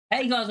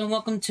Hey guys, and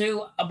welcome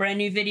to a brand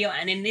new video.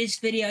 And in this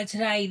video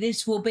today,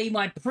 this will be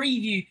my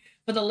preview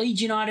for the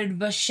Leeds United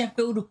vs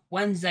Sheffield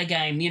Wednesday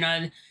game.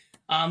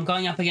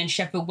 Going up against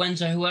Sheffield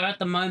Wednesday, who are at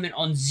the moment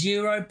on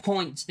 0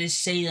 points this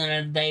season,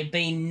 and they've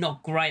been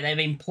not great. They've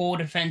been poor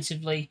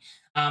defensively,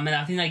 and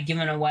I think they've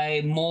given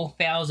away more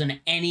fouls than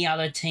any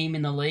other team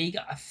in the league.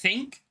 I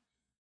think,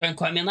 don't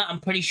quote me on that. I'm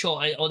pretty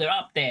sure, or they're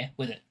up there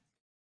with it.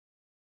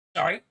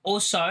 Sorry.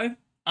 Also,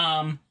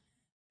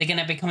 they're going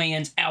to be coming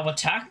against our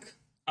attack.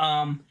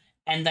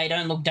 And they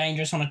don't look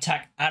dangerous on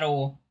attack at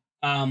all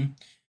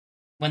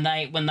when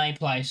they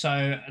play.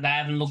 So they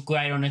haven't looked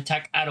great on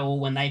attack at all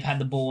when they've had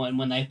the ball and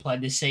when they've played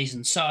this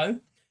season.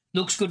 So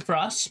looks good for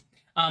us.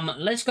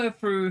 Let's go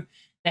through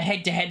the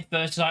head-to-head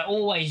first, as I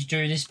always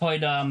do. This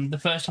point, the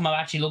first time I've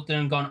actually looked at it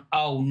and gone,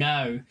 oh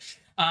no.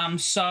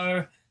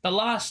 So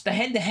the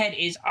head-to-head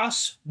is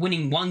us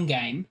winning 1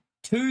 game,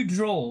 2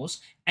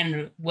 draws,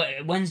 and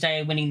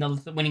Wednesday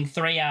winning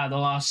 3 out of the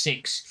last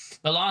 6.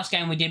 The last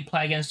game we did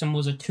play against them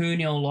was a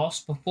 2-0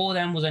 loss. Before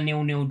them was a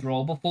 0-0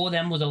 draw. Before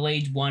them was a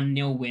Leeds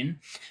 1-0 win.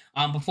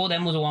 Before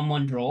them was a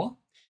 1-1 draw.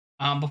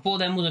 Before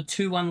them was a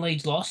 2-1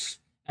 Leeds loss.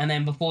 And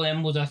then before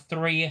them was a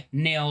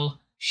 3-0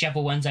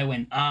 Sheffield Wednesday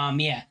win.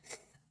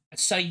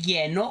 So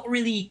yeah, not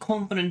really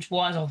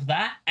confidence-wise off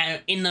that.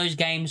 And in those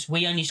games,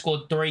 we only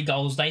scored 3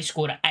 goals. They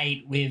scored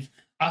 8 with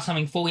us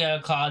having 4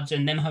 yellow cards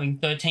and them having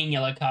 13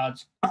 yellow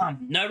cards.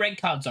 No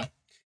red cards though.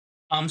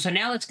 So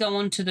now let's go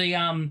on to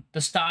the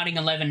starting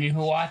 11 and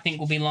who I think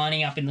will be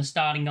lining up in the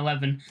starting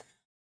 11.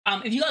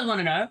 If you guys want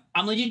to know,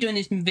 I'm legit doing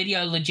this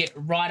video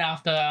right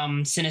after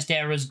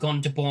Sinistera's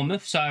gone to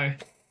Bournemouth. So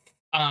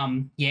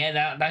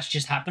yeah, that's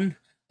just happened.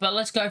 But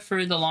let's go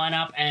through the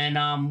lineup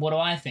and what do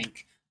I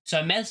think.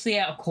 So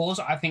Meslier, of course,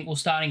 I think will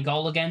start in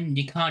goal again.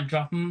 You can't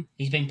drop him.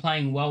 He's been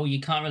playing well.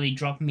 You can't really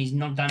drop him. He's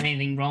not done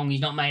anything wrong.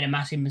 He's not made a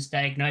massive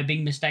mistake. No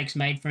big mistakes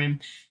made for him.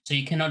 So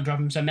you cannot drop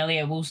him. So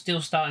Meslier will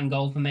still start in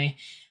goal for me.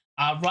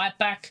 Right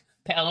back,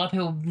 a lot of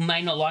people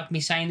may not like me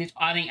saying this.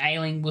 I think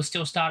Ayling will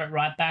still start at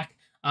right back.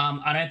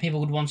 I know people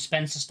would want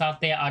Spence to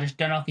start there. I just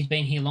don't know if he's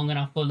been here long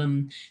enough for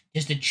them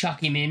just to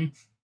chuck him in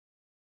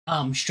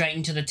straight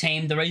into the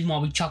team. The reason why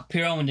we chucked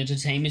Pirro into the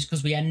team is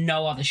because we had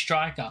no other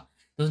striker.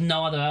 There's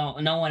no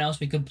one else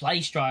we could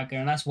play striker,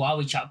 and that's why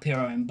we chucked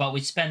Pirro in. But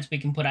with Spence, we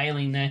can put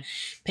Ayling there.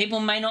 People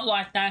may not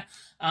like that.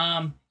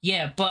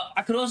 Yeah, but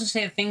I could also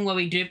see a thing where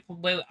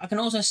I can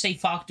also see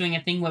Fark doing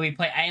a thing where we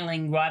play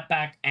Ayling right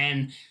back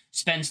and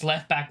Spence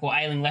left back, or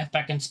Ayling left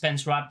back and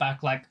Spence right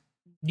back. Like,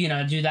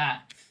 do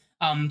that.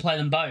 Play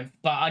them both.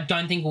 But I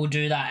don't think we'll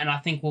do that, and I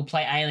think we'll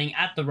play Ayling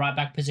at the right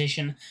back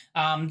position.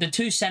 The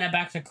 2 centre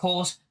backs, of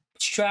course,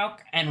 Strauch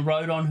and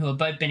Rodon, who have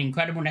both been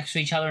incredible next to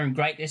each other and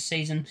great this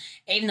season.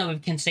 Even though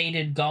we've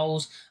conceded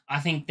goals, I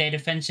think their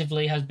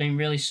defensively has been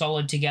really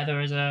solid together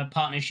as a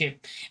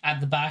partnership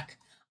at the back.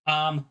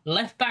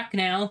 Left back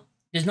now,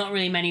 there's not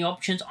really many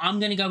options. I'm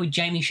going to go with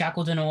Jamie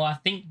Shackleton, who I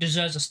think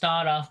deserves a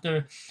start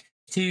after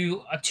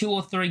two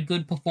or three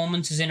good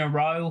performances in a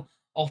row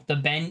off the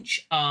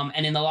bench.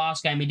 And in the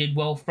last game, he did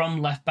well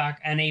from left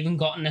back and even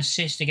got an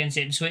assist against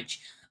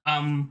Ipswich.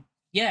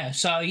 Yeah,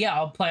 so yeah,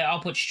 I'll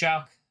put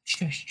Shackleton.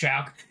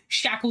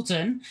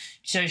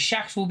 So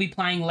Shacks will be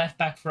playing left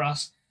back for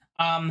us.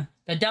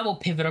 The double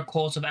pivot, of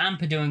course, of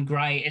Ampadu and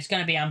Gray. It's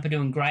going to be Ampadu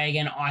and Gray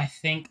again, I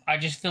think. I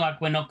just feel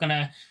like we're not going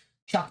to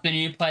chuck the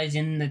new players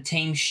in the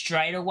team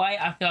straight away.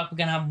 I feel like we're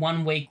going to have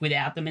 1 week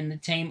without them in the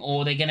team,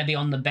 or they're going to be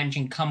on the bench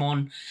and come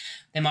on.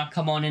 They might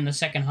come on in the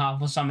second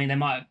half or something. They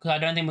might, because I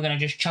don't think we're going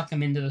to just chuck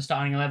them into the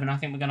starting 11. I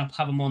think we're going to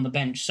have them on the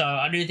bench. So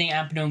I do think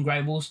Ampadu and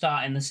Gray will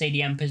start in the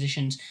CDM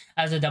positions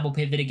as a double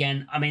pivot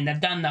again. I mean,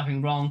 they've done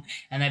nothing wrong,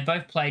 and they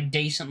both played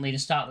decently to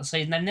start the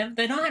season.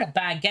 They've not had a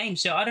bad game,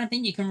 so I don't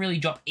think you can really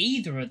drop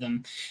either of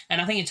them. And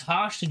I think it's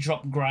harsh to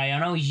drop Gray. I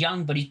know he's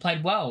young, but he's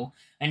played well.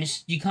 And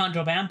you can't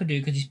drop Ampadu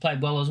because he's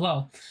played well as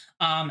well.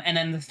 And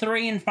then the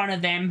 3 in front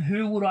of them,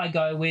 who would I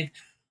go with?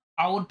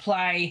 I would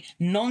play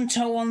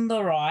Nonto on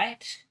the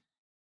right,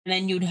 and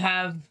then you'd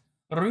have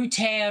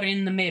Ruter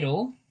in the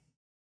middle,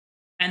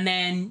 and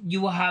then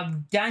you will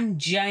have Dan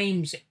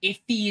James,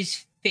 if he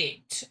is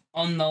fit,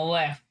 on the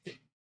left.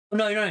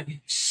 No,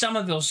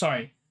 Somerville,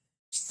 sorry.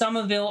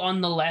 Somerville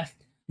on the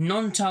left,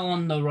 Nonto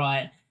on the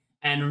right,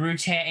 and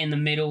Ruter in the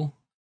middle.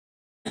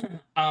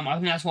 I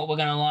think that's what we're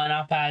going to line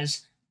up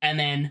as. And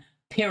then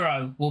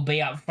Pirro will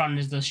be up front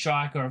as the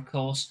striker, of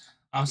course.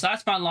 So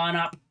that's my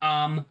lineup.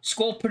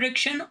 Score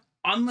prediction,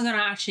 I'm going to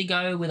actually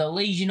go with a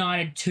Leeds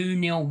United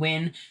 2-0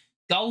 win.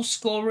 Goal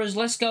scorers,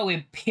 let's go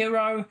with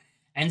Pirro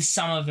and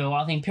Somerville.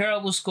 I think Pirro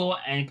will score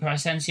and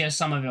Crescencio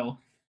Somerville.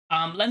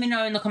 Let me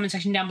know in the comment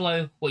section down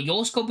below what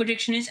your score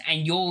prediction is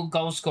and your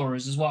goal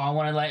scorers as well. I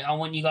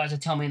want you guys to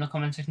tell me in the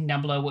comment section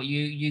down below what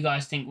you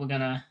guys think we're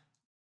going to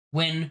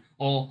win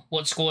or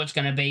what score it's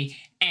going to be,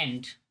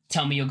 and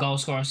tell me your goal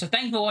scorer. So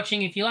thanks for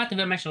watching. If you liked the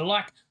video, make sure to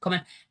like,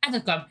 comment, and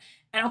subscribe,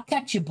 and I'll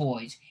catch you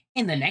boys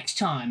in the next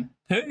time.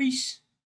 Peace.